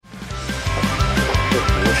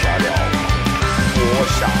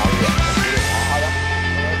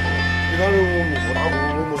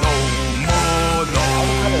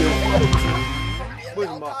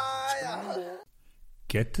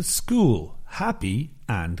Get to school happy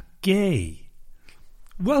and gay.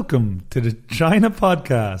 Welcome to the China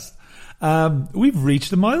podcast. We've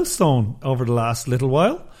reached a milestone over the last little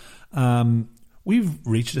while. We've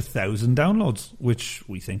reached 1,000 downloads, which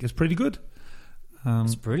we think is pretty good.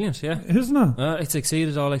 It's brilliant, yeah. Isn't it? It's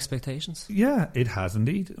exceeded all expectations. Yeah, it has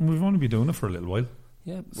indeed. And we've only been doing it for a little while.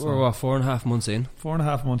 Yeah, we're 4.5 months in.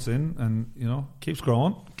 4.5 months in, and keeps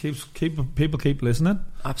growing. People keep listening.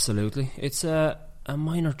 Absolutely. It's a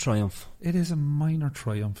minor triumph. It is a minor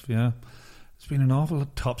triumph, yeah. It's been an awful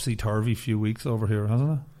topsy-turvy few weeks over here,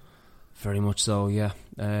 hasn't it? Very much so, yeah.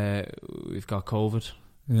 We've got COVID.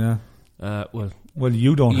 Yeah. Well,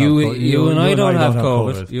 you don't have COVID. You and I don't have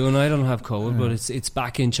COVID. You and I don't have COVID, Yeah. but it's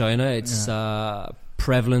back in China. It's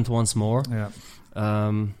prevalent once more. Yeah.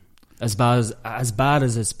 As bad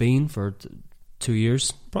as it's been for 2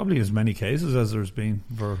 years. Probably as many cases as there's been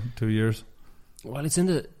for 2 years. Well, it's in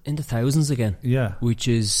the thousands again. Yeah. Which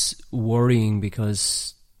is worrying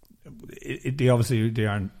because they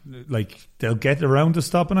aren't, like, they'll get around to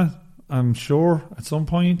stopping it, I'm sure, at some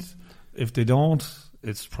point. If they don't,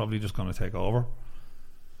 it's probably just going to take over.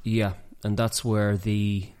 Yeah, and that's where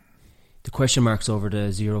the question marks over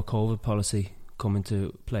the zero COVID policy come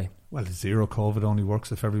into play. Well, the zero COVID only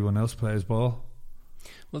works if everyone else plays ball.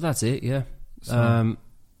 Well, that's it, yeah. So,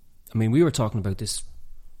 I mean, we were talking about this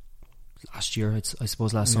last year, I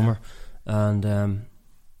suppose last summer, and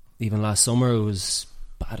even last summer it was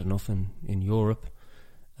bad enough in Europe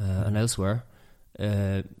and elsewhere.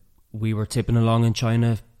 We were tipping along in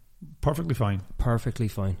China perfectly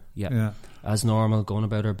fine, yeah. As normal, going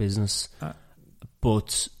about our business.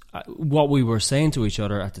 But what we were saying to each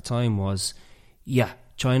other at the time was,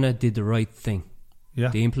 China did the right thing. Yeah.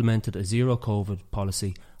 They implemented a zero COVID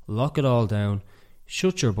policy, lock it all down,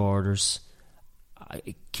 shut your borders,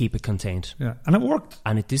 keep it contained. Yeah, and it worked.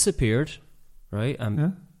 And it disappeared, right?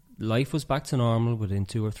 And life was back to normal within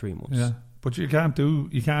 2 or 3 months. Yeah, but you can't do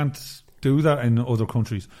that in other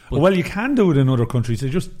countries. Well, you can do it in other countries. They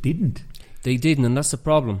just didn't. They didn't, and that's the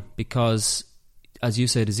problem because, as you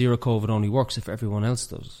say, the zero COVID only works if everyone else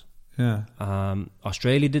does. Yeah.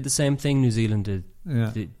 Australia did the same thing. New Zealand did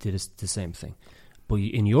the same thing. But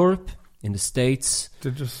in Europe, in the States,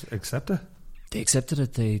 they just accept it. They accepted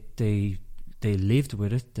it. They lived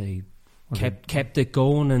with it. They kept it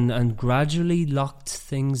going and gradually locked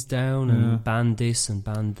things down and banned this and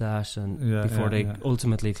banned that and before they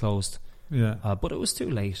ultimately closed. Yeah. But it was too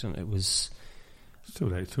late, and it was too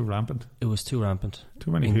late, too rampant. It was too rampant. Too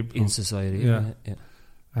many people in society. Yeah. Yeah.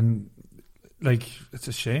 And like, it's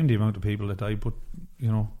a shame the amount of people that die, but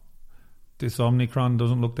this Omicron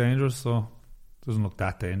doesn't look dangerous, so it doesn't look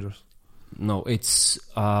that dangerous. No, it's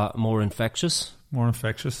more infectious. More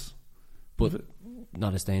infectious. But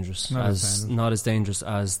not as dangerous. Not as dangerous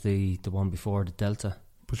as the one before, the Delta.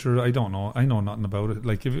 But sure, I don't know. I know nothing about it.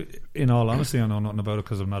 Like, in all honesty, I know nothing about it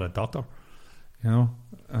because I'm not a doctor.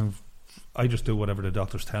 I just do whatever the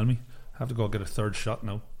doctors tell me. I have to go get a third shot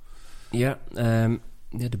now. Yeah,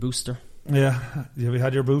 the booster. Yeah, have you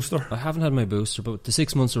had your booster? I haven't had my booster, but the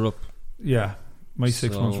 6 months are up. Yeah, my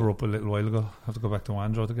 6 months were up a little while ago. I have to go back to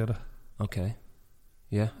Wandro to get it. Okay.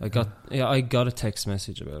 Yeah, I got a text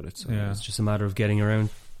message about it, so it's just a matter of getting around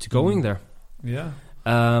to going there. Yeah.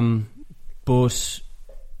 But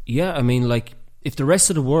yeah, I mean, like, if the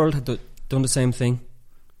rest of the world had done the same thing,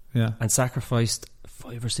 and sacrificed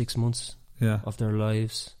 5 or 6 months of their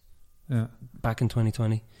lives, back in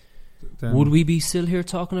 2020, then would we be still here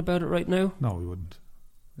talking about it right now? No, we wouldn't.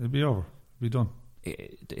 It'd be over. It'd be done.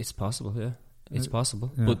 It's possible, yeah. It's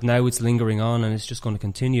possible. Yeah. But now it's lingering on, and it's just going to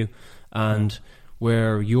continue. And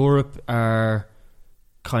where Europe are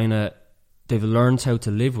they've learned how to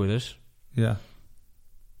live with it. Yeah.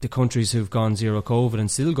 The countries who've gone zero COVID and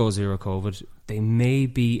still go zero COVID, they may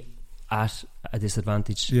be at a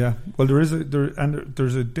disadvantage. Yeah. Well, there's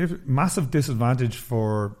a massive disadvantage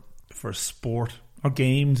for sport or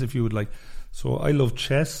games, if you would like. So I love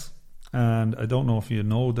chess, and I don't know if you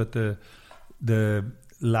know that the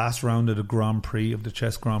last round of the Grand Prix of the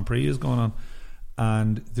Chess Grand Prix is going on,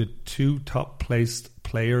 and the 2 top placed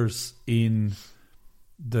players in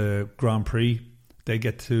the Grand Prix, they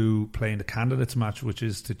get to play in the candidates match, which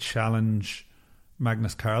is to challenge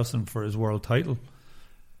Magnus Carlsen for his world title.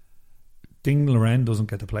 Ding Liren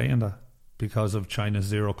doesn't get to play in that because of China's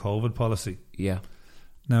zero COVID policy. Yeah.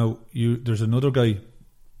 Now, there's another guy,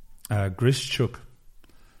 Grishchuk.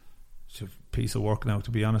 It's a piece of work now,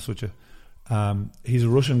 to be honest with you. He's a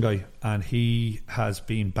Russian guy, and he has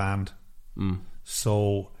been banned.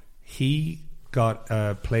 So he got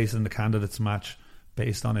a place in the candidates match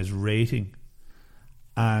based on his rating,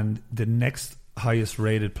 and the next highest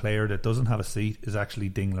rated player that doesn't have a seat is actually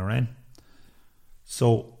Ding Liren.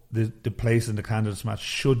 So the place in the candidates match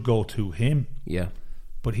should go to him. Yeah.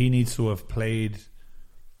 But he needs to have played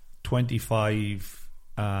 25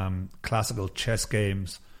 classical chess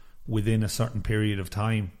games within a certain period of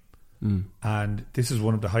time. And this is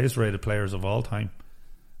one of the highest rated players of all time.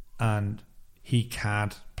 And he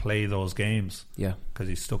can't play those games. Yeah. Because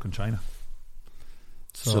he's stuck in China.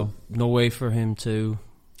 So no way for him to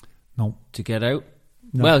get out?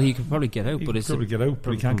 No. Well, he could probably get out, He but could probably get out,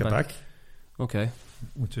 but he can't get back. Okay.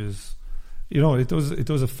 Which is, it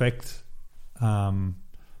does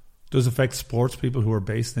affect sports people who are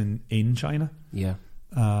based in China. Yeah.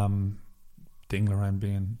 Ding Liren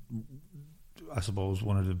being, I suppose,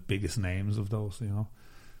 one of the biggest names of those,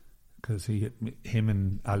 because him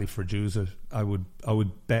and Ali Ferjouza, I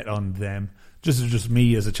would bet on them. Just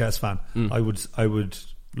me as a chess fan, I would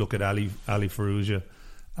look at Ali Ferjouza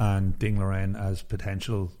and Ding Liren as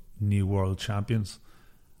potential new world champions.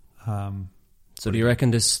 So do you reckon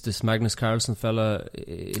this Magnus Carlsen fella,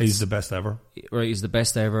 he's the best ever? Right, he's the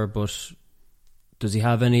best ever, but does he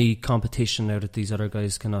have any competition now that these other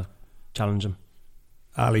guys cannot challenge him?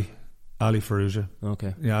 Ali Ferjouza.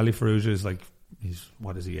 Okay. Yeah, Ali Ferjouza is like,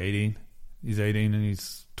 what is he, 18? He's 18 and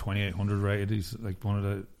he's 2,800 rated. He's like one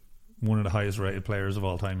of the highest rated players of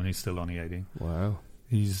all time, and he's still only 18. Wow.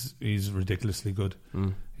 He's ridiculously good.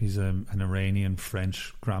 He's an Iranian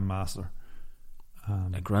French grandmaster.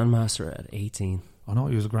 A grandmaster at 18. Oh no,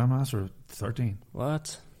 he was a grandmaster at 13.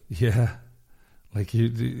 What? Yeah, like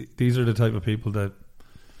these are the type of people that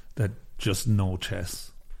just know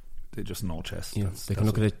chess. They just know chess. Yeah, they can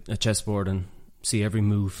look at a chessboard and see every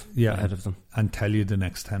move ahead of them and tell you the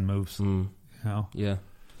next 10 moves. Yeah.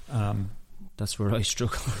 That's where I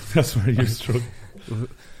struggle. That's where you struggle.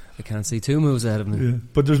 I can't see 2 moves ahead of me. Yeah.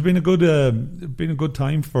 But there's been a good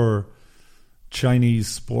time for Chinese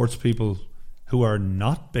sports people who are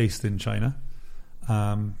not based in China.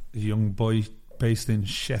 A young boy based in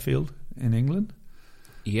Sheffield in England.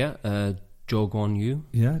 Yeah, Zhou Guanyu.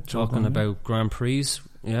 Yeah, talking about Grand Prix.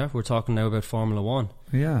 Yeah, we're talking now about Formula 1.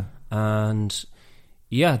 Yeah. And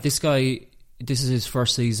yeah, this guy, this is his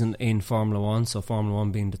first season in Formula 1, so Formula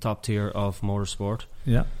 1 being the top tier of motorsport.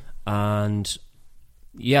 Yeah. And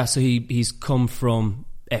yeah, so he's come from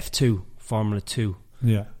F2, Formula 2.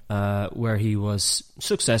 Yeah. Where he was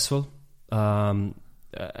successful.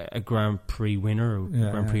 A Grand Prix winner,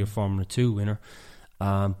 Grand Prix of Formula 2 winner,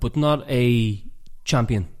 but not a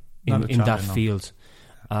champion in that field.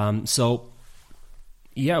 So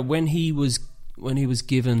yeah, when he was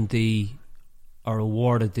given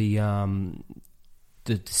awarded the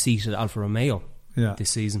seat at Alfa Romeo this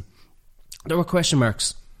season, there were question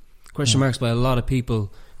marks by a lot of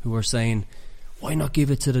people who were saying, why not give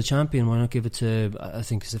it to the champion? Why not give it to, I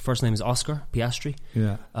think his first name is Oscar Piastri.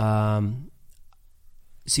 Yeah.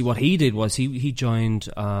 See, what he did was he joined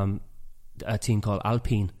a team called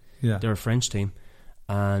Alpine. Yeah. They're a French team.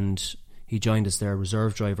 And he joined as their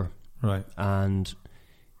reserve driver. Right. And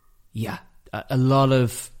yeah, a lot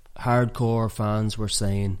of hardcore fans were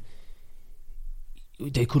saying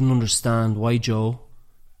they couldn't understand why Zhou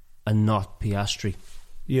and not Piastri.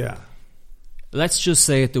 Yeah. Let's just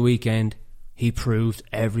say at the weekend, he proved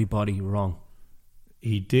everybody wrong.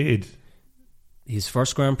 He did. His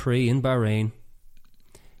first Grand Prix in Bahrain,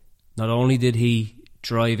 not only did he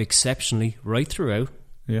drive exceptionally right throughout,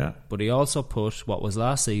 but he also put what was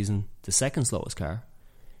last season the second slowest car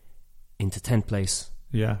into 10th place.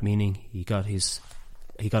 Yeah, meaning he got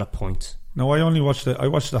a point. No, I watched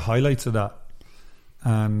the highlights of that,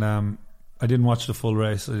 and I didn't watch the full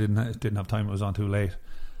race. I didn't have time. It was on too late.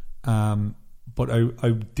 But I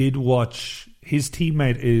did watch. His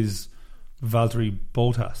teammate is Valtteri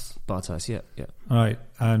Bottas. Yeah. Right,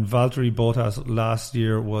 and Valtteri Bottas last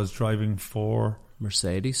year was driving for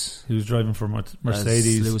Mercedes. He was driving for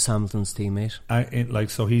Mercedes. As Lewis Hamilton's teammate.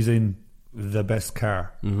 So he's in the best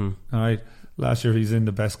car. Mm-hmm. All right. Last year he's in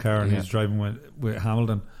the best car and he's driving with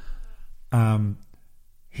Hamilton.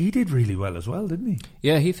 He did really well as well, didn't he?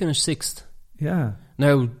 Yeah, he finished 6th. Yeah.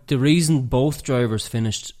 Now, the reason both drivers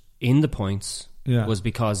finished in the points was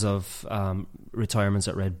because of retirements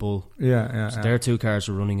at Red Bull. So their 2 cars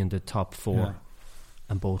were running in the top 4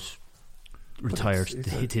 and both retired.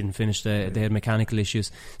 They didn't finish. They had mechanical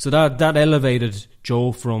issues. So that elevated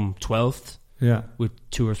Zhou from 12th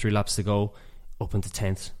with 2 or 3 laps to go up into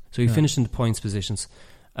 10th. So he finished in the points positions.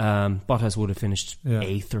 Bottas would have finished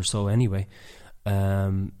 8th or so anyway.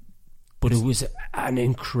 But it was an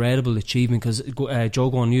incredible achievement because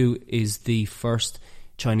Zhou Guanyu is the first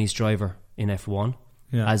Chinese driver in F1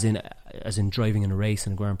 as in driving in a race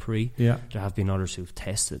in a Grand Prix. Yeah. There have been others who've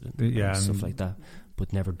tested and stuff like that,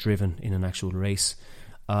 but never driven in an actual race.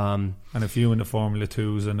 And a few in the Formula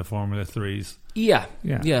 2s and the Formula 3s. Yeah.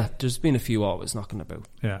 There's been a few always knocking about.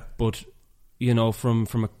 Yeah. But, you know, from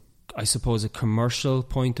I suppose a commercial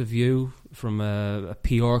point of view, from a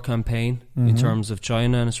PR campaign in terms of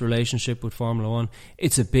China and its relationship with Formula 1,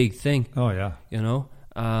 it's a big thing. Oh, yeah. You know?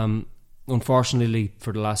 Unfortunately,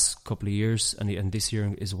 for the last couple of years, and this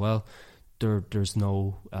year as well, there's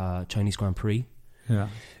no Chinese Grand Prix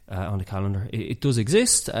on the calendar. It does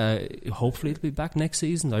exist. Hopefully it'll be back next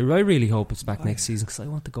season. I really hope it's back next season, because I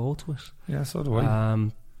want to go to it. Yeah, so do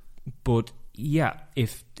I. But yeah,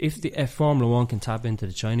 if Formula 1 can tap into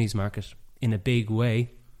the Chinese market in a big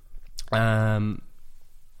way, they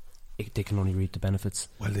can only reap the benefits.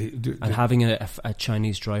 Well, and having a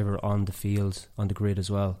Chinese driver on the field, on the grid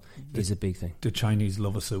as well, is a big thing. The Chinese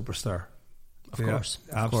love a superstar. Of course,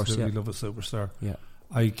 absolutely love a superstar. Yeah,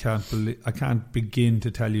 I can't begin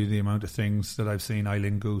to tell you the amount of things that I've seen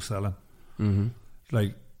Eileen Gu selling. Mm-hmm.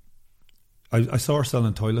 Like, I saw her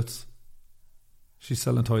selling toilets. She's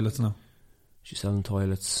selling toilets now. She's selling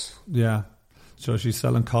toilets. Yeah. So she's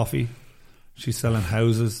selling coffee. She's selling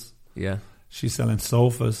houses. Yeah. She's selling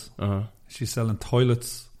sofas. Uh-huh. She's selling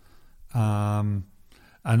toilets. And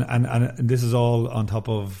this is all on top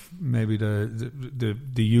of maybe the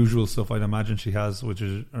usual stuff I'd imagine she has, which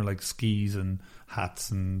are like skis and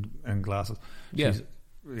hats and glasses. Yeah.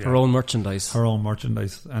 Her own merchandise. Her own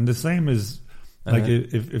merchandise. And the same is like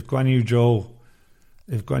if Guan Yu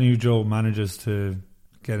Zhou manages to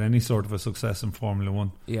get any sort of a success in Formula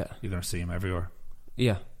 1, you're going to see him everywhere.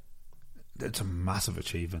 Yeah. It's a massive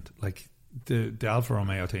achievement. Like, the Alfa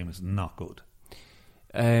Romeo team is not good.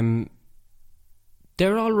 They're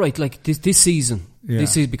all right. Like this season,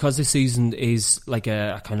 because this season is like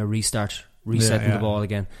a kind of resetting the ball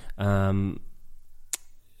again.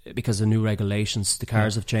 Because of new regulations, the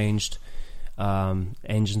cars have changed,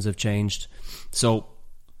 engines have changed, so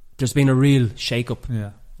there's been a real shake-up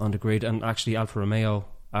on the grid. And actually, Alfa Romeo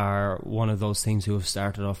are one of those teams who have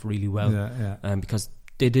started off really well, because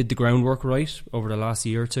they did the groundwork right over the last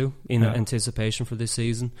year or two in anticipation for this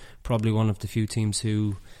season. Probably one of the few teams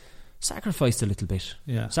who sacrificed a little bit.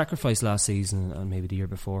 Yeah. Sacrificed last season and maybe the year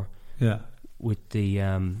before. Yeah. With the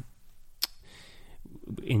in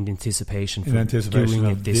anticipation for doing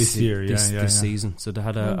it this year, this season. So they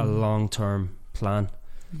had a long-term plan.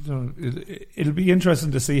 It'll be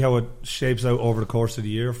interesting to see how it shapes out over the course of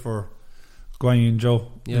the year for Guan Yu Zhou.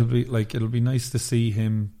 Yeah. It'll be nice to see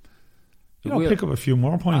him pick up a few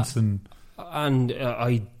more points and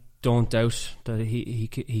I don't doubt that he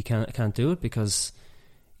can't do it, because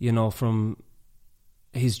from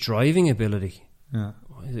his driving ability,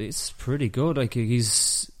 it's pretty good. Like,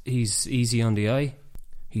 he's easy on the eye.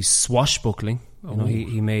 He's swashbuckling.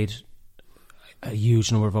 He made a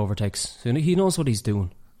huge number of overtakes. So he knows what he's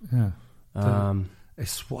doing. Yeah. A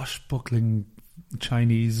swashbuckling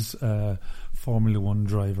Chinese Formula 1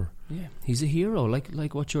 driver. Yeah, he's a hero,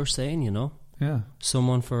 like what you're saying, Yeah.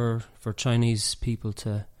 Someone for Chinese people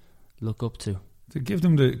to look up to. To give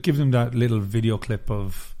them that little video clip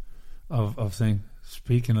of saying,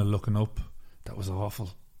 speaking of looking up, that was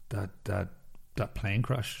awful. That plane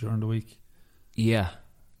crash during the week. Yeah,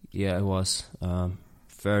 it was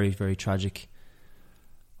very, very tragic.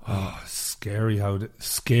 Scary how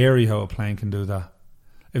a plane can do that.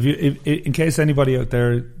 If in case anybody out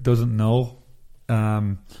there doesn't know,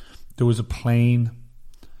 there was a plane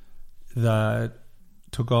that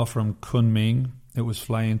took off from Kunming. It was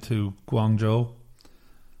flying to Guangzhou,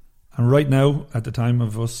 and right now, at the time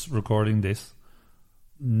of us recording this,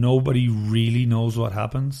 nobody really knows what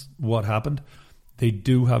happened. They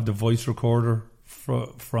do have the voice recorder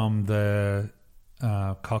from the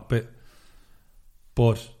cockpit,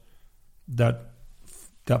 but that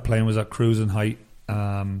plane was at cruising height,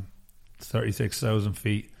 36,000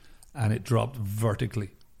 feet, and it dropped vertically.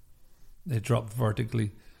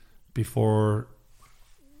 Before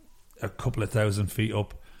a couple of thousand feet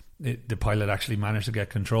up. The pilot actually managed to get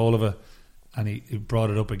control of it, and he brought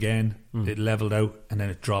it up again. It leveled out, and then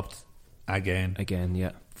it dropped again,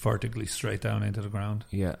 vertically straight down into the ground.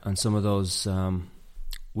 Yeah, and some of those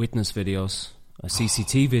witness videos,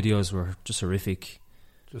 CCT videos, were just horrific,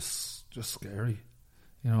 just scary.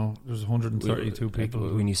 There's 132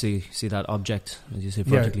 people. When you see that object, as you say,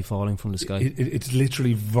 vertically falling from the sky, it's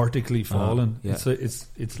literally vertically falling.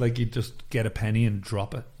 It's like you just get a penny and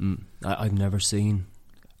drop it. I've never seen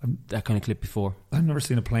that kind of clip before. I've never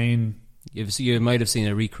seen a plane. You might have seen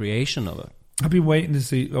a recreation of it. I've been waiting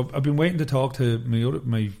to talk to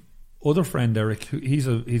my other friend Eric. He's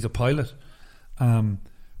a pilot,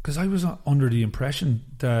 Because I was under the impression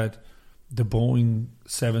that the Boeing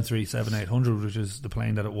 737-800, which is the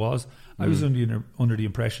plane that it was, I was under the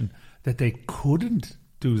impression that they couldn't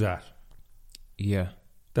do that. Yeah.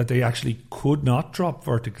 That they actually could not drop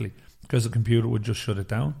vertically because the computer would just shut it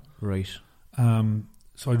down. Right.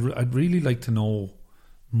 So I'd really like to know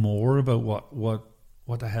more about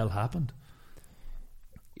what the hell happened.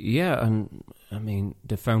 Yeah, and I mean,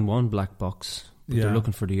 they found one black box, but Yeah. they're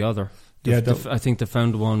looking for the other. I think they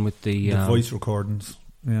found one with the voice recordings.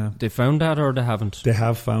 Yeah, they found that, or they haven't.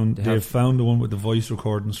 They've found the one with the voice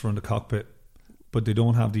recordings from the cockpit, but they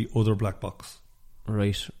don't have the other black box.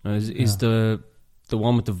 Right. Is the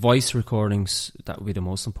one with the voice recordings, that would be the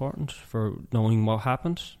most important for knowing what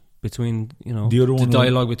happened between, the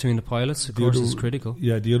dialogue between the pilots, of course, is critical.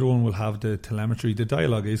 Yeah, the other one will have the telemetry. The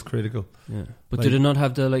dialogue is critical. Yeah, but did it not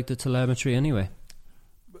have the telemetry anyway?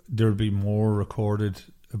 There'll be more recorded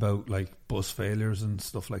about bus failures and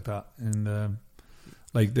stuff like that, and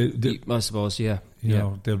I suppose, yeah. You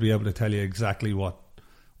know, they'll be able to tell you exactly what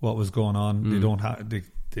was going on.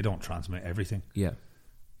 They don't transmit everything. Yeah,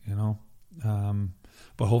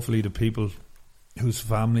 but hopefully the people whose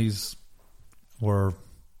families were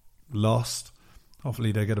lost,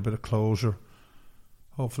 hopefully they get a bit of closure.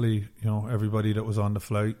 Hopefully, everybody that was on the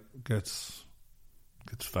flight gets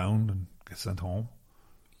found and gets sent home.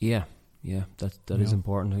 Yeah, that is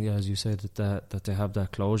important. Yeah, as you said, that they have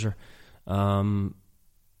that closure. But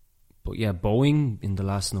yeah, Boeing in the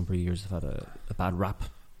last number of years have had a bad rap.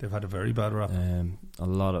 They've had a very bad rap. A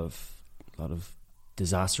lot of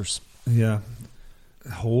disasters. Yeah,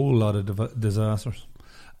 a whole lot of disasters.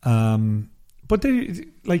 But they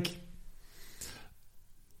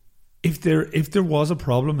if there was a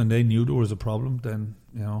problem and they knew there was a problem, then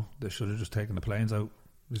they should have just taken the planes out.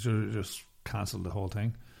 They should have just cancelled the whole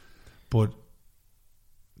thing. But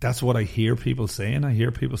that's what I hear people saying. I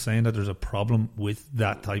hear people saying that there's a problem with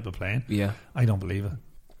that type of plane. Yeah, I don't believe it.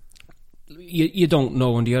 You don't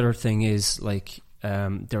know. And the other thing is, there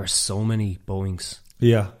are so many Boeings.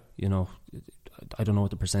 Yeah, I don't know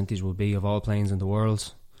what the percentage will be of all planes in the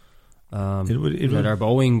world. That are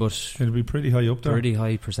Boeing, but it'll be pretty high up there. Pretty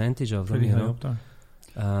high percentage of them. Pretty high up there.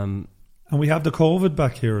 And we have the COVID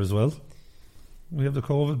back here as well. We have the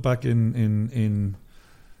COVID back in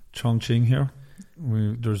Chongqing here.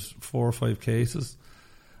 There's 4 or 5 cases.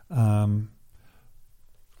 Well,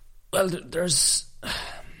 there's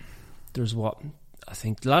what I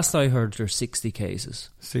think last I heard there's 60 cases.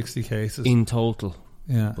 60 cases in total.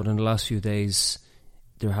 Yeah, but in the last few days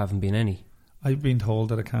there haven't been any. I've been told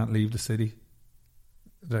that I can't leave the city.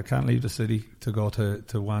 That I can't leave the city to go to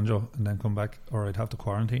Guangzhou and then come back, or I'd have to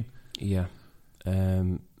quarantine. Yeah.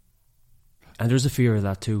 And there's a fear of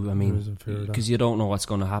that too. I mean, because you don't know what's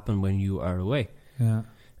going to happen when you are away. Yeah.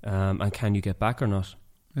 And can you get back or not?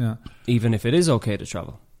 Yeah. Even if it is okay to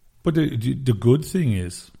travel. But the good thing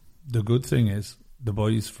is the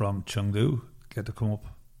boys from Chengdu get to come up.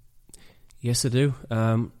 Yes, they do.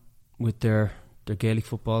 With their Gaelic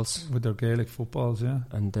footballs. With their Gaelic footballs, yeah.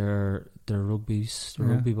 And their rugby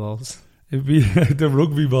balls. It'd be the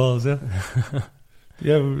rugby balls, yeah.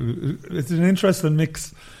 Yeah, it's an interesting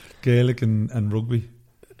mix, Gaelic and rugby.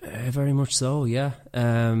 Very much so, yeah.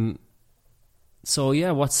 So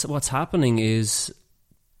yeah, what's happening is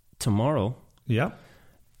tomorrow. Yeah.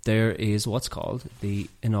 There is what's called the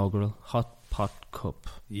inaugural Hot Pot Cup.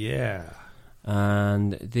 Yeah.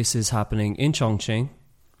 And this is happening in Chongqing.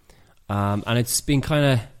 And it's been kind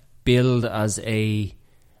of billed as a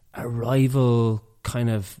rival kind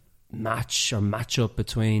of matchup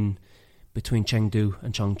between Chengdu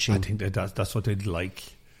and Chongqing. I think that's what they'd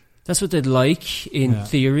like. That's what they'd like in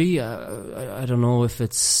theory. I don't know if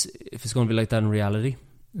it's going to be like that in reality.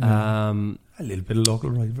 Yeah. A little bit of local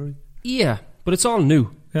rivalry. Yeah, but it's all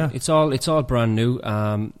new. Yeah, it's all brand new.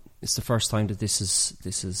 It's the first time that this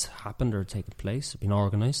has happened or taken place, been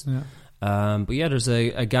organised. Yeah. But yeah, there's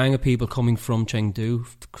a gang of people coming from Chengdu,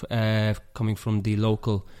 coming from the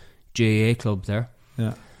local GAA club there.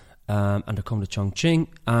 Yeah. And they're coming to Chongqing,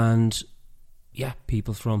 and yeah,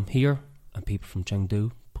 people from here and people from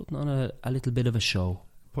Chengdu putting on a little bit of a show.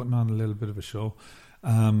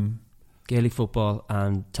 Gaelic football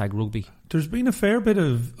and tag rugby. There's been a fair bit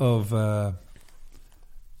of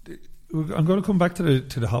I'm going to come back to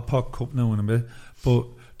the Hot Pot Cup now in a bit, but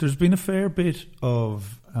there's been a fair bit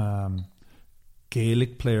of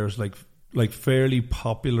Gaelic players, like fairly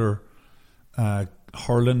popular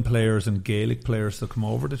hurling players and Gaelic players that come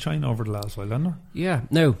over to China over the last while, hasn't there? Yeah.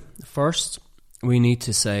 Now, first we need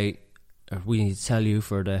to tell you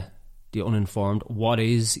for the uninformed, what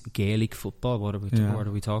is Gaelic football? What are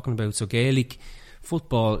we talking about? So Gaelic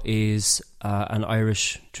football is an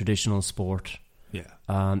Irish traditional sport.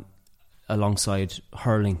 Yeah. Alongside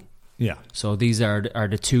hurling. Yeah. So these are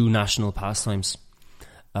the two national pastimes,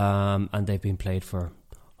 and they've been played for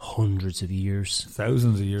hundreds of years,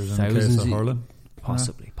 thousands of years. In the case of hurling,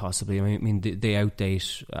 possibly. I mean, they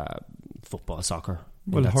outdate football, soccer.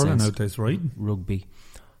 Well, hurling outdates writing, rugby.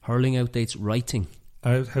 Hurling outdates writing.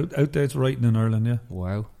 Outdates writing in Ireland. Yeah.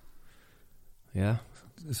 Wow. Yeah.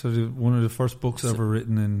 So one of the first books ever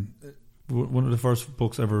written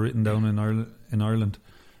down in Ireland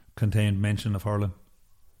contained mention of hurling.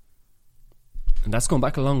 And that's gone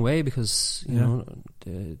back a long way because you know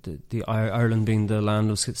the Ireland being the land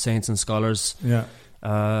of saints and scholars. Yeah.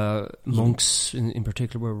 Monks in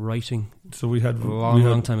particular were writing. So we had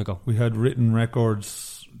long time ago. We had written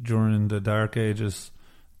records during the Dark Ages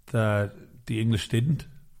that the English didn't,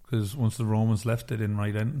 because once the Romans left, they didn't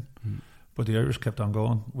write anything. But the Irish kept on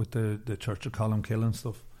going with the Church of Columkill and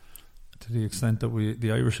stuff, to the extent that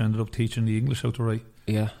the Irish ended up teaching the English how to write.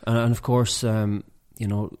 Yeah, and of course, you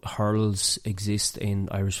know, hurls exist in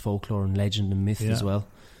Irish folklore and legend and myth as well.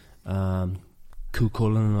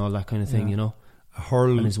 Cuchulainn and all that kind of thing, you know. A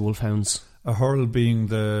hurl and his wolfhounds. A hurl being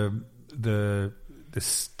the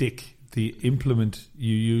stick, the implement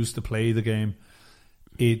you use to play the game.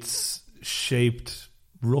 It's shaped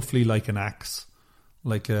roughly like an axe,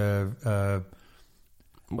 like a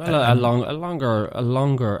longer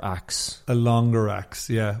axe. A longer axe,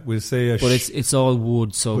 yeah. We'll say but it's all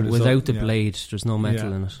wood, so without the blade, there's no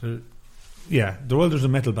metal in it. There's a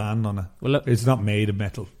metal band on it. Well, it's not made of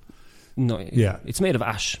metal. No, it's made of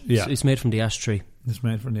ash. Yeah. It's made from the ash tree. It's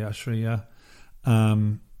made from the ash tree, yeah.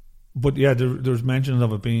 But yeah, there's mentions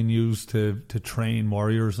of it being used to train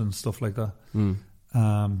warriors and stuff like that.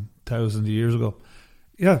 Thousands of years ago.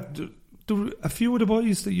 Yeah, a few of the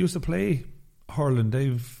boys that used to play hurling,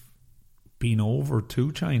 they've been over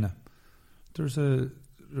to China. There's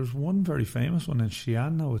one very famous one in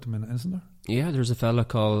Xi'an now at the minute, isn't there? Yeah, there's a fella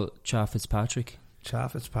called Cha Fitzpatrick.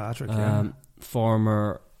 Yeah.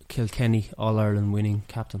 Former Kilkenny All-Ireland winning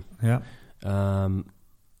captain. Yeah. And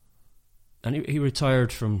he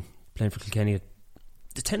retired from playing for Kilkenny at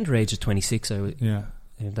the tender age of 26.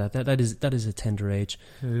 That is a tender age.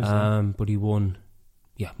 But he won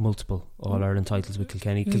multiple All-Ireland titles with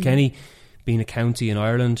Kilkenny. Kilkenny being a county in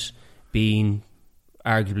Ireland, being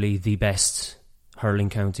arguably the best hurling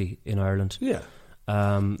county in Ireland. Yeah.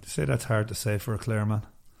 Say that's hard to say for a Clare man.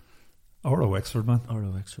 Or a Wexford man.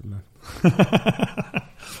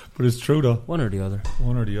 But it's true though. One or the other.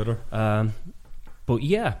 But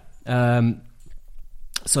yeah.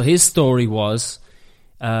 So his story was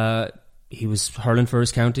he was hurling for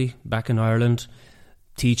his county back in Ireland,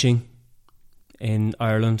 teaching in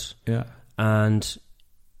Ireland. Yeah. And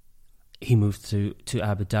he moved to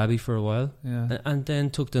Abu Dhabi for a while. Yeah. And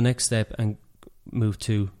then took the next step and moved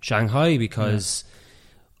to Shanghai because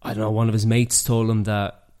I don't know, one of his mates told him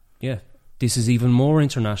that this is even more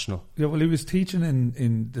international. Yeah, well, he was teaching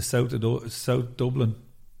in the south Dublin,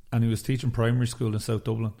 and he was teaching primary school in South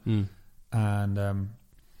Dublin, and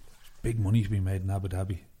big money to be made in Abu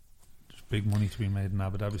Dhabi. There's big money to be made in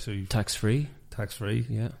Abu Dhabi, so tax free.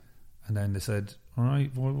 Yeah. And then they said, "All right,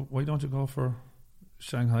 well, why don't you go for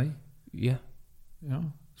Shanghai?" Yeah, you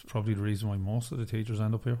know, it's probably the reason why most of the teachers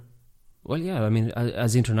end up here. Well, yeah, I mean,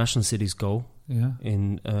 as international cities go,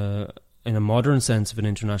 in a modern sense of an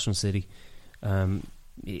international city,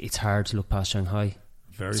 it's hard to look past Shanghai.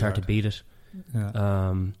 Very hard to beat it.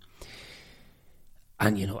 Yeah.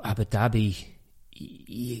 And you know, Abu Dhabi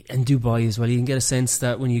and Dubai as well. You can get a sense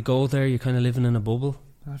that when you go there, you're kind of living in a bubble.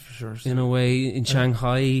 That's for sure. In a way, in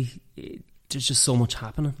Shanghai, there's just so much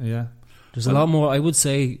happening. Yeah, there's a lot more. I would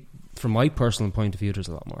say, from my personal point of view, there's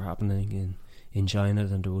a lot more happening in China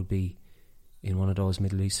than there would be in one of those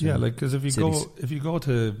Middle Eastern. Yeah, like because if you go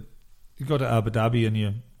to Abu Dhabi and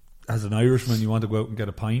you, as an Irishman, you want to go out and get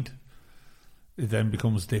a pint, it then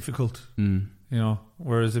becomes difficult. You know,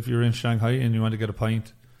 whereas if you're in Shanghai and you want to get a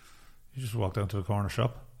pint, you just walk down to the corner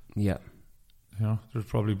shop. Yeah. You know, there'd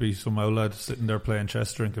probably be some old lad sitting there playing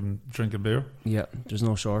chess, drinking beer. Yeah, there's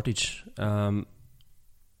no shortage. And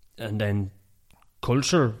then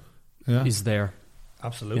culture is there,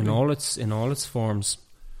 absolutely, in all its forms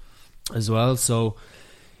as well. So,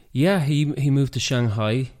 yeah, he moved to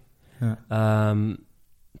Shanghai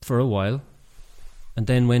for a while, and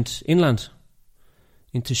then went inland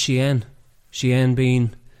into Xi'an. Xi'an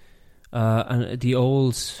being the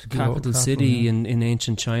old capital city in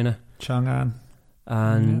ancient China. Chang'an.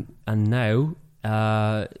 And now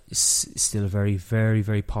still a very, very,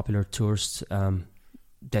 very popular tourist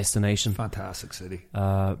destination. Fantastic city.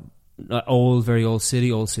 Very old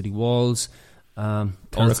city walls,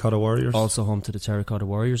 Terracotta Warriors. Also home to the Terracotta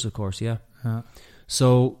Warriors, of course, yeah.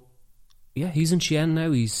 So, yeah, he's in Xi'an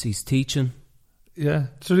now. He's teaching. Yeah.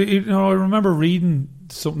 So, I remember reading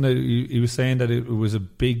something that he was saying that it was a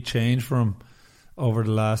big change for him over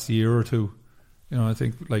the last year or two. I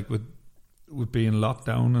think like with being locked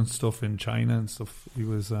down and stuff in China and stuff, he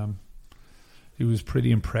was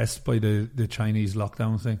pretty impressed by the Chinese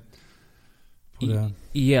lockdown thing. But,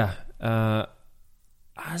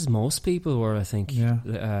 as most people were, I think.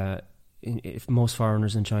 Yeah. If most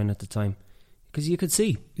foreigners in China at the time, because you could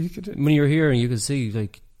see when you were here, and you could see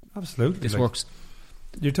like absolutely this works.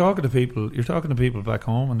 You're talking to people back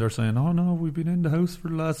home, and they're saying, "Oh no, we've been in the house for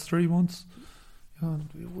the last 3 months."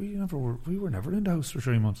 We were never in the house for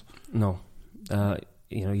 3 months. No,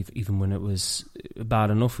 even when it was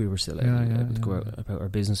bad enough, we were still able to go out about our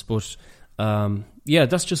business. But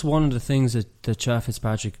that's just one of the things that Chad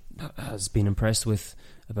Fitzpatrick has been impressed with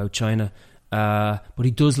about China. But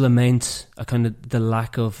he does lament a kind of the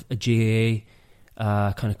lack of a GAA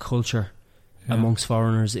kind of culture amongst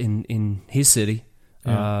foreigners in his city,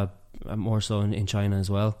 more so in China as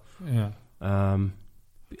well. Yeah.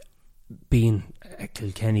 Being a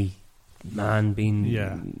Kilkenny man, being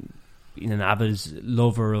an avid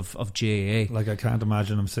lover of GAA. Like, I can't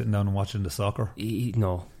imagine him sitting down and watching the soccer.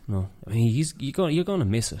 No. I mean, you're going to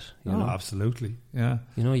miss it. You know? Absolutely. Yeah.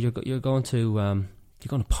 You're going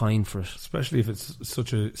to pine for it, especially if it's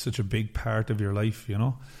such a big part of your life.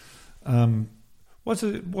 What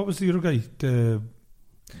was the other guy?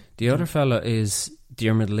 The other fella is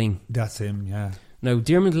Diarmuid Ling. That's him. Yeah. Now,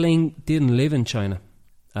 Diarmuid Ling didn't live in China,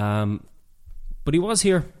 but he was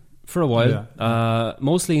here for a while,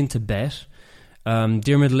 mostly in Tibet.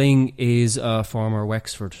 Diarmuid Ling is a former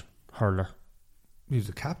Wexford hurler. He was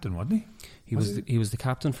the captain, wasn't he? He was the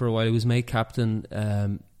captain for a while. He was made captain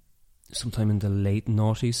sometime in the late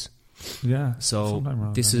noughties. Yeah. So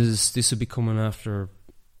this would be coming after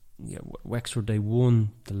Wexford. They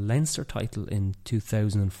won the Leinster title in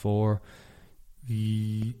 2004,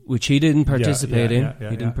 which he didn't participate in.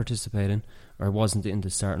 He didn't participate in, or wasn't in the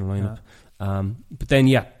starting lineup. But then,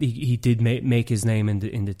 he did make his name in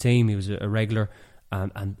the team. He was a regular,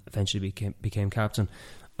 and eventually became captain.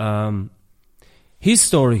 His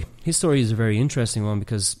story is a very interesting one,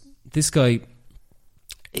 because this guy,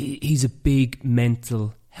 he's a big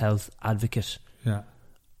mental health advocate. Yeah.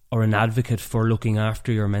 Or an advocate for looking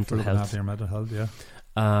after your mental health. After your mental health, yeah.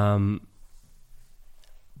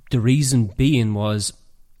 The reason being was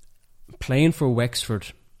playing for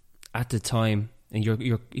Wexford at the time, and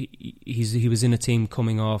he was in a team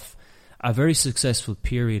coming off a very successful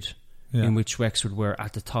period in which Wexford were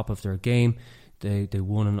at the top of their game. They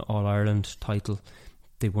won an All-Ireland title.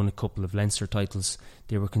 They won a couple of Leinster titles.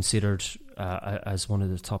 They were considered as one of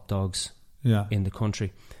the top dogs in the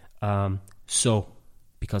country. So,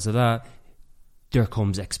 because of that, there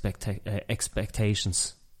comes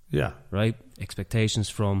expectations. Yeah. Right? Expectations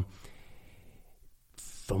from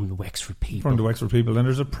the Wexford people. From the Wexford people. And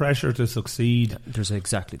there's a pressure to succeed. There's a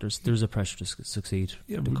pressure to succeed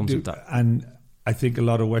that comes with that. And I think a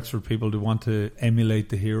lot of Wexford people, they want to emulate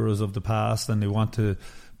the heroes of the past, and they want to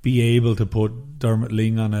be able to put Diarmuid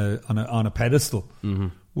Ling on a pedestal. Mm-hmm.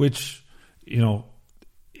 Which,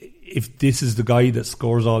 if this is the guy that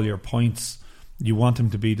scores all your points, you want him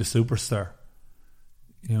to be the superstar.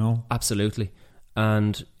 Absolutely.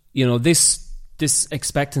 And this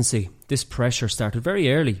expectancy, this pressure started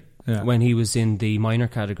very early when he was in the minor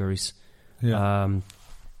categories. From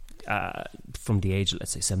the age of,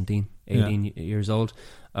 let's say, 17, 18 years old.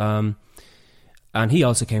 And he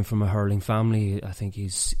also came from a hurling family. I think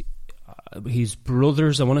his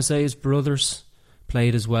brothers, I want to say his brothers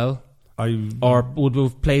played as well. Or would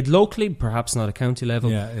have played locally, perhaps not at county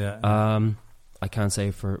level. I can't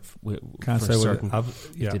say for certain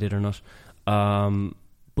if they did or not.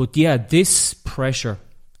 But this pressure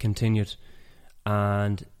continued,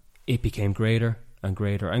 and it became greater and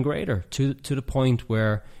greater and greater to the point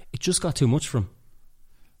where it just got too much for him.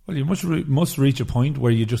 Well, you must reach a point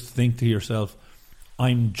where you just think to yourself,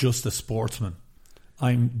 I'm just a sportsman.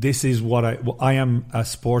 I am a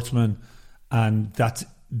sportsman, and that's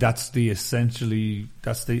the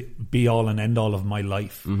be all and end all of my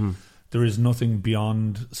life. Mm-hmm. There is nothing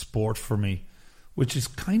beyond sport for me, which is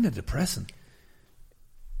kind of depressing.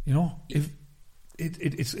 If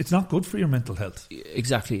it's not good for your mental health.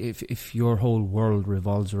 Exactly. If your whole world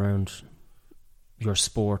revolves around your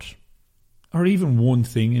sport, or even one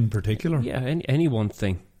thing in particular. Yeah, any one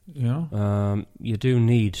thing. You do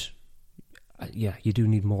need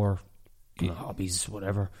more hobbies,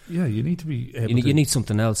 whatever. Yeah, you need to be able you need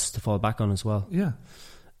something else to fall back on as well. Yeah.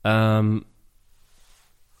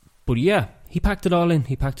 But he packed it all in.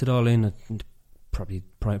 He packed it all in at probably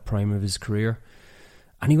prime of his career,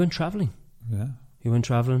 and he went travelling. Yeah, he went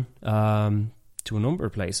travelling to a number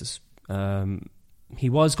of places. He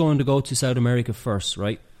was going to go to South America first,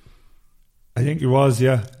 right? I think he was,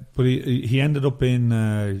 yeah. But he ended up in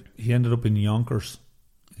Yonkers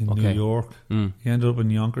in New York. Mm. He ended up in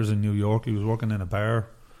Yonkers in New York. He was working in a bar,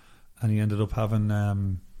 and he ended up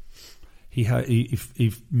having he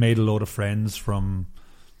made a load of friends from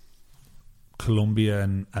Colombia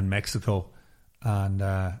and Mexico, and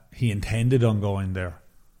he intended on going there.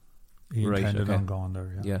 He intended on going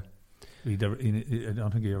there. Yeah. I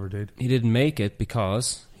don't think he ever did. He didn't make it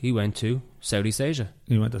because he went to Southeast Asia.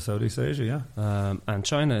 He went to Southeast Asia, yeah. And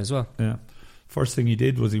China as well. Yeah. First thing he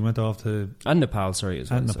did was he went off to... And Nepal, sorry,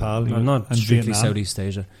 as well. And Nepal. So, not and strictly Vietnam. Southeast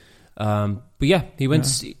Asia. But yeah, he went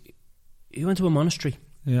to a monastery.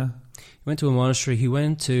 Yeah. He went to a monastery. He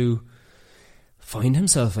went to find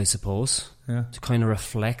himself, I suppose. Yeah. To kind of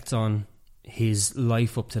reflect on his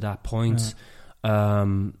life up to that point. Yeah.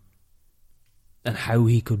 And how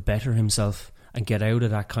he could better himself and get out of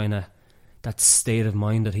that kind of that state of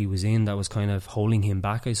mind that he was in that was kind of holding him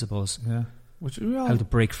back, I suppose. Yeah. How to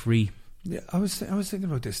break free. Yeah, I was thinking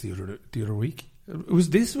about this the other week. It was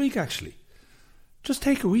this week, actually. Just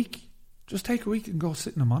take a week. Just take a week and go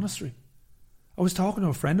sit in a monastery. I was talking to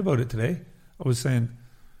a friend about it today. I was saying,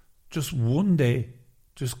 just one day,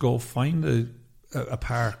 just go find a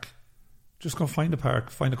park. Just go find a park,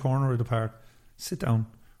 find a corner of the park, sit down,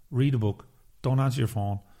 read a book. Don't answer your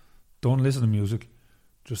phone. Don't listen to music.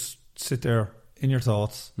 Just sit there in your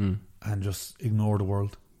thoughts and just ignore the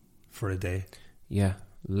world for a day. Yeah,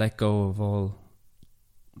 let go of all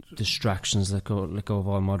distractions. Let go of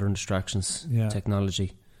all modern distractions. Yeah.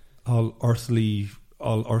 Technology, all earthly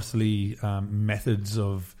methods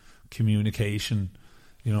of communication.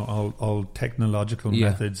 You know, all technological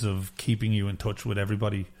methods of keeping you in touch with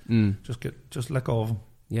everybody. Just let go of them.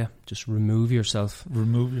 Yeah, just remove yourself,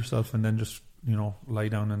 and then just, you know, lie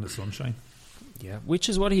down in the sunshine. Yeah, which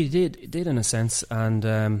is what he did in a sense, and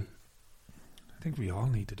I think we all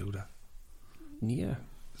need to do that. Yeah,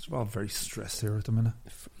 we're all very stressed here at the minute.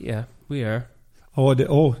 Yeah, we are.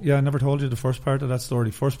 Yeah, I never told you the first part of that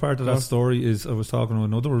story. The first part of that story is I was talking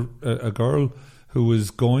to a girl who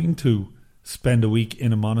was going to spend a week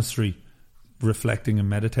in a monastery reflecting and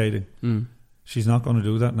meditating. She's not going to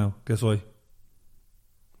do that now. Guess why?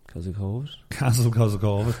 Because of COVID. Cancelled because of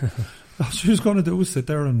COVID. All she was going to do was sit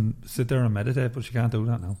there and meditate, but she can't do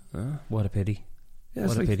that now. What a pity. Yeah,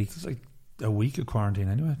 what a pity. It's like a week of quarantine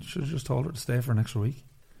anyway. Should have just told her to stay for an extra week.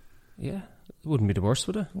 Yeah, it wouldn't be the worst,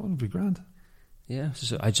 would it? It wouldn't be grand. Yeah,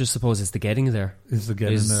 I just suppose it's the getting there. Is the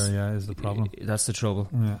problem. That's the trouble.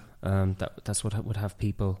 Yeah. That's what would have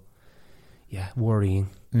people, worrying.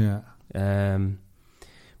 Yeah.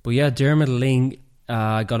 But yeah, Dermot Ling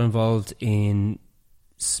got involved in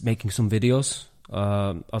making some videos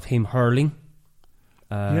of him hurling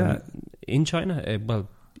in China. He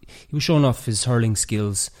was showing off his hurling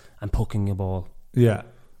skills and poking a ball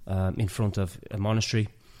in front of a monastery.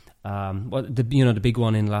 The big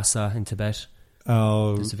one in Lhasa in Tibet.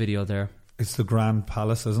 There's a video there. It's the Grand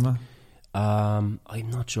Palace, isn't it? I'm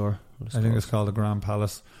not sure. I think it's called the Grand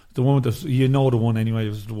Palace. The one with the one anyway. It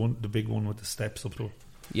was the big one with the steps up to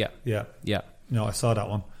it. Yeah. No, I saw that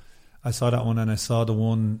one. And I saw the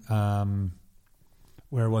one.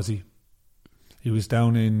 Where was he? He was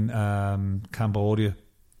down in Cambodia.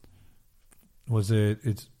 There's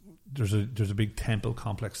a big temple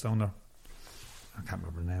complex down there. I can't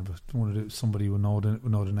remember the name of it. Somebody would know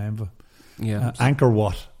the name of it. Yeah, Angkor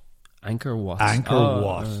Wat. Angkor Wat. Angkor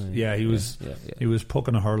Wat. Yeah, he was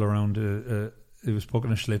poking a hurl around. He was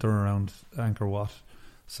poking a schlitter around Angkor Wat.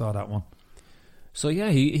 Saw that one. So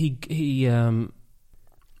he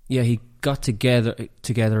got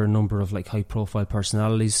together a number of like high profile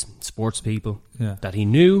personalities, sports people that he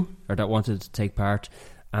knew or that wanted to take part,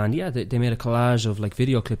 and they made a collage of like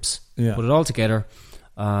video clips, put it all together,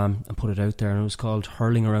 and put it out there, and it was called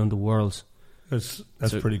Hurling Around the World. That's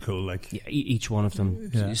pretty cool. Like each one of them,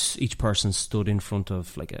 each person stood in front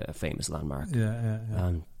of like a famous landmark.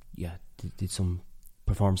 And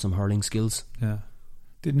perform some hurling skills. Yeah,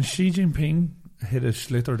 didn't Xi Jinping hit a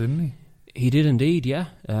schlitter? Didn't he? He did indeed. Yeah.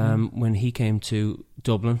 When he came to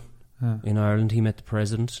Dublin in Ireland, he met the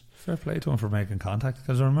president. Fair play to him for making contact,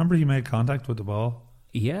 because I remember he made contact with the ball.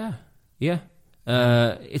 Yeah.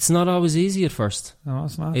 It's not always easy at first. No,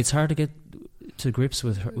 it's not. It's hard to get to grips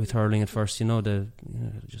with hurling at first.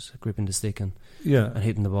 Just gripping the stick and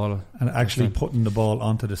hitting the ball and actually putting the ball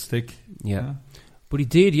onto the stick. Yeah. But he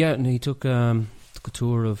did. Yeah, and he took a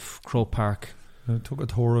tour of Croke Park I took a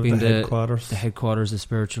tour of Being the headquarters. The headquarters, the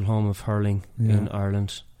spiritual home of hurling in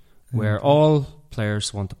Ireland, where all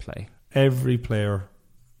players want to play. Every player,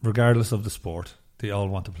 regardless of the sport, they all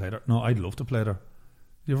want to play there. No, I'd love to play there.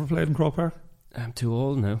 You ever played in Croke Park? I'm too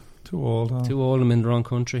old now. Too old, huh? Too old, I'm in the wrong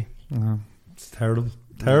country. It's terrible.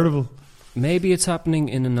 Terrible. Maybe it's happening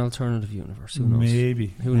in an alternative universe. Who knows?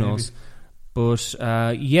 Maybe. Who knows? But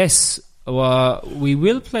yes, we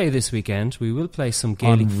will play this weekend. We will play some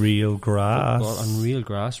Gaelic on real grass. Football, on real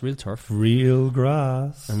grass, real turf. Real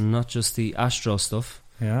grass. And not just the Astro stuff.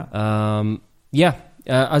 Yeah.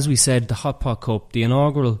 As we said, the Hot Pot Cup, the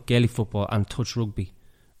inaugural Gaelic football and touch rugby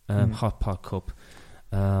Hot Pot Cup.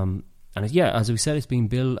 As we said, it's being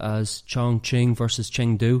billed as Chongqing versus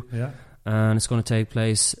Chengdu. Yeah. And it's going to take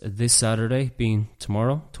place this Saturday, being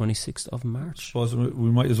tomorrow, 26th of March. I suppose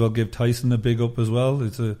we might as well give Tyson a big up as well.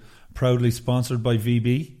 It's proudly sponsored by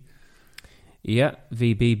VB. Yeah,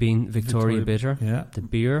 VB being Victoria Bitter, the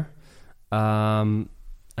beer. And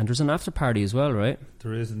there's an after party as well, right?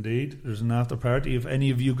 There is indeed. There's an after party. If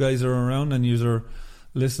any of you guys are around and you are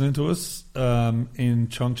listening to us in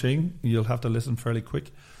Chongqing, you'll have to listen fairly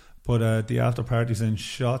quick. But the after party's in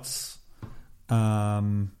Shots.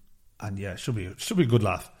 And yeah, should be a good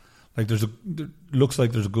laugh. Like looks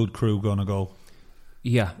like there's a good crew gonna go.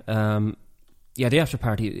 Yeah, the after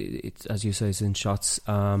party, it's, as you say, is in Shots.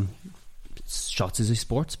 Shots is a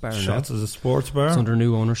sports bar. Shots is a sports bar. It's under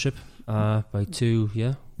new ownership by two.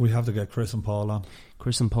 Yeah, we have to get Chris and Paul on.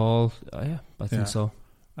 Chris and Paul, I think so.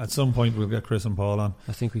 At some point, we'll get Chris and Paul on.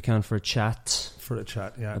 I think we can for a chat.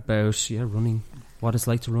 Yeah. About running, what it's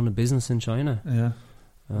like to run a business in China. Yeah.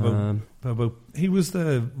 He was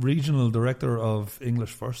the regional director of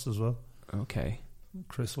English First as well. Okay.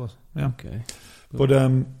 Chris was. Yeah. Okay. But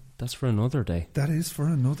that's for another day. That is for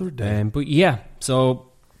another day. But yeah,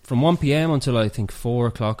 so from 1 p.m. until I think 4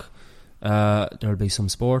 o'clock, there'll be some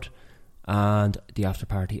sport, and the after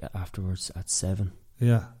party afterwards at 7.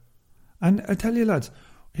 Yeah. And I tell you, lads,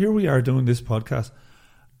 here we are doing this podcast.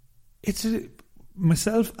 It's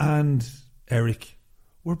myself and Eric.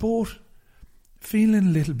 We're both feeling a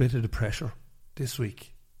little bit of the pressure this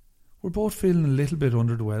week. We're both feeling a little bit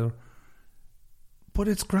under the weather. But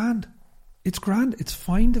it's grand. It's grand. It's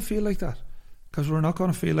fine to feel like that. Because we're not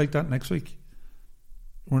going to feel like that next week.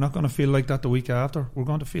 We're not going to feel like that the week after. We're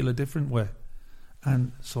going to feel a different way.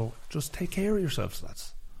 And so just take care of yourselves,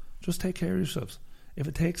 lads. Just take care of yourselves. If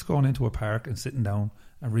it takes going into a park and sitting down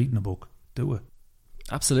and reading a book, do it.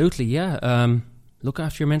 Absolutely, yeah. Look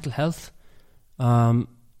after your mental health.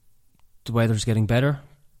 The weather's getting better.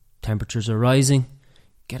 Temperatures are rising.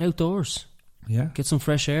 Get outdoors. Yeah. Get some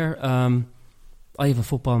fresh air. I have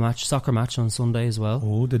a soccer match on Sunday as well.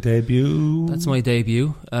 Oh, the debut. That's my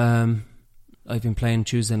debut. I've been playing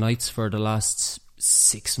Tuesday nights for the last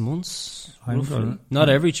 6 months. Not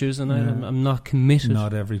every Tuesday night. Yeah. I'm not committed.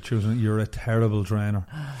 Not every Tuesday night. You're a terrible trainer.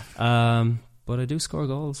 But I do score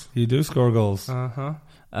goals. You do score goals. Uh-huh.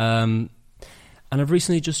 And I've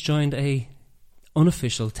recently just joined a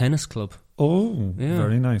unofficial tennis club. Oh, yeah.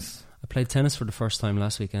 Very nice. I played tennis for the first time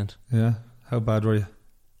last weekend. Yeah. How bad were you?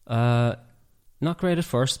 Not great at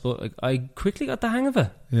first, but I quickly got the hang of it.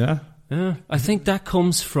 Yeah? Yeah. I think that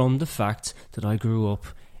comes from the fact that I grew up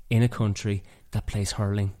in a country that plays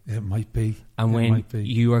hurling. It might be. And when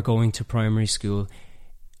you are going to primary school,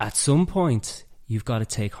 at some point, you've got to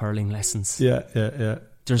take hurling lessons. Yeah.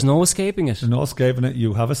 There's no escaping it. There's no escaping it.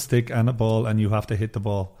 You have a stick and a ball and you have to hit the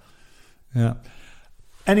ball. Yeah.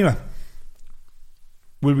 Anyway,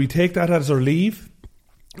 will we take that as our leave?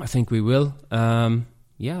 I think we will.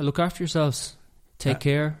 Look after yourselves. Take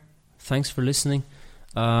care. Thanks for listening.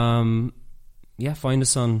 Find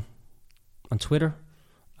us on Twitter.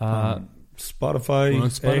 Spotify, on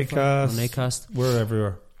Spotify, Acast. On Acast. We're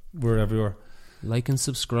everywhere. Like and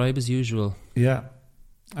subscribe as usual. Yeah.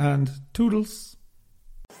 And toodles.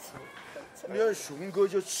 你要熊哥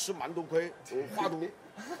就吃蛮多亏，画图。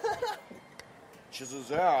其实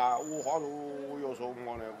这样啊，我画图有时候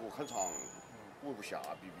我呢，我很长，我不下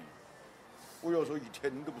笔笔，我有时候一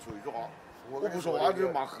天都不说一句话，我不说话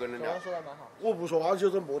就蛮恨人家，我不说话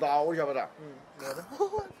就是没打我，晓不得？没得。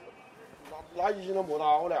那已经都没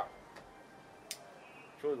打我了，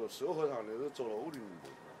所以说社会上那个走漏的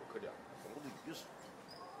不可能，什么都意思，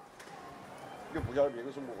你不晓得别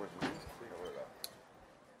个是么回事。